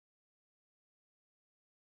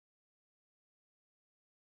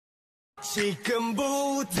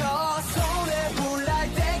지금부터 손에 불 날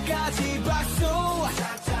때까지 박수.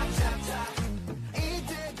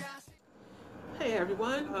 Hey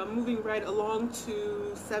everyone, moving right along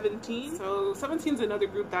to 17. So 17 is another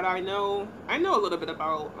group that I know a little bit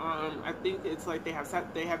about. I think it's like they have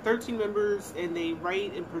 13 members and they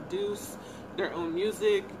write and produce their own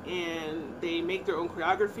music and they make their own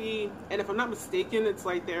choreography. And if I'm not mistaken, it's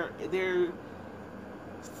like they're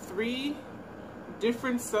 3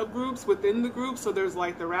 different subgroups within the group. So there's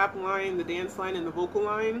like the rap line, the dance line, and the vocal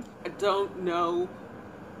line. I don't know.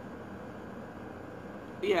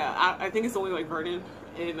 Yeah, I think it's only like Vernon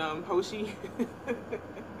and Hoshi.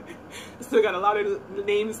 Still got a lot of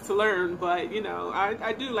names to learn, but you know,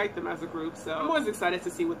 I do like them as a group, so I'm always excited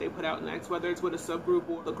to see what they put out next, whether it's with a subgroup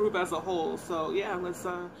or the group as a whole. So yeah, let's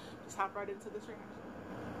just hop right into this reaction.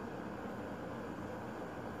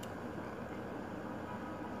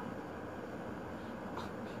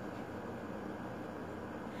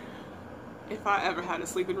 If I ever had a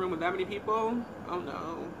sleeping room with that many people, oh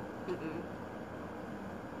no.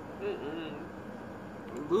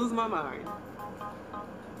 Lose my mind.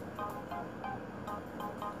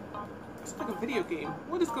 It's like a video game.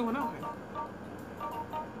 What is going on?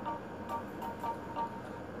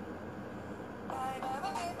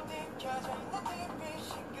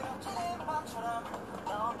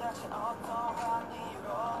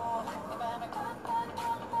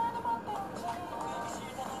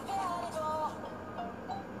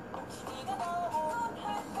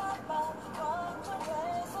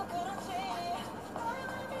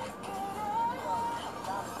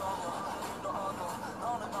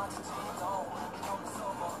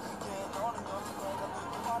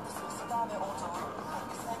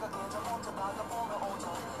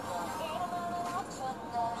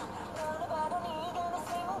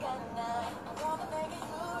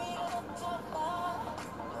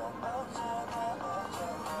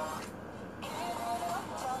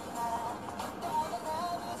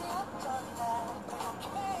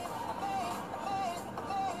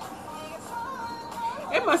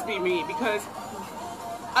 It must be me because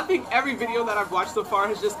I think every video that I've watched so far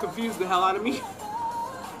has just confused the hell out of me.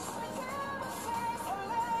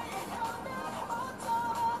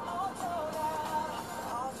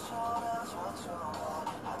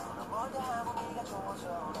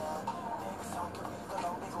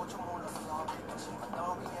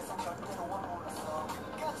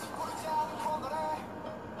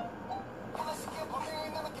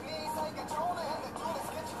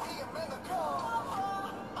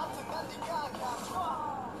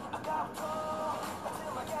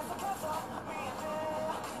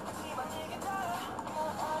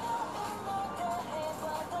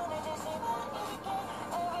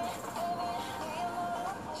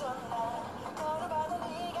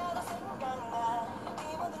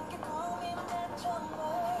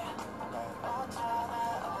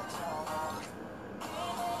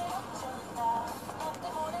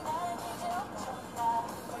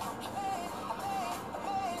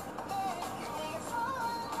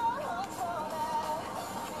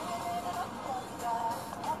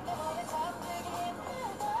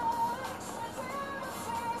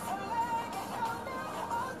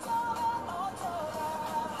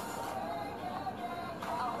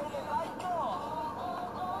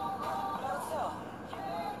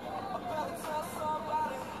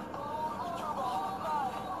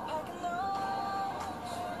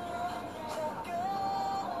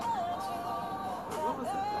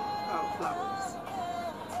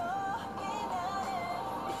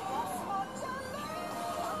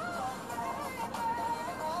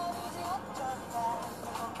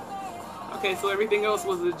 Okay, so everything else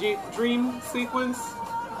was a dream sequence.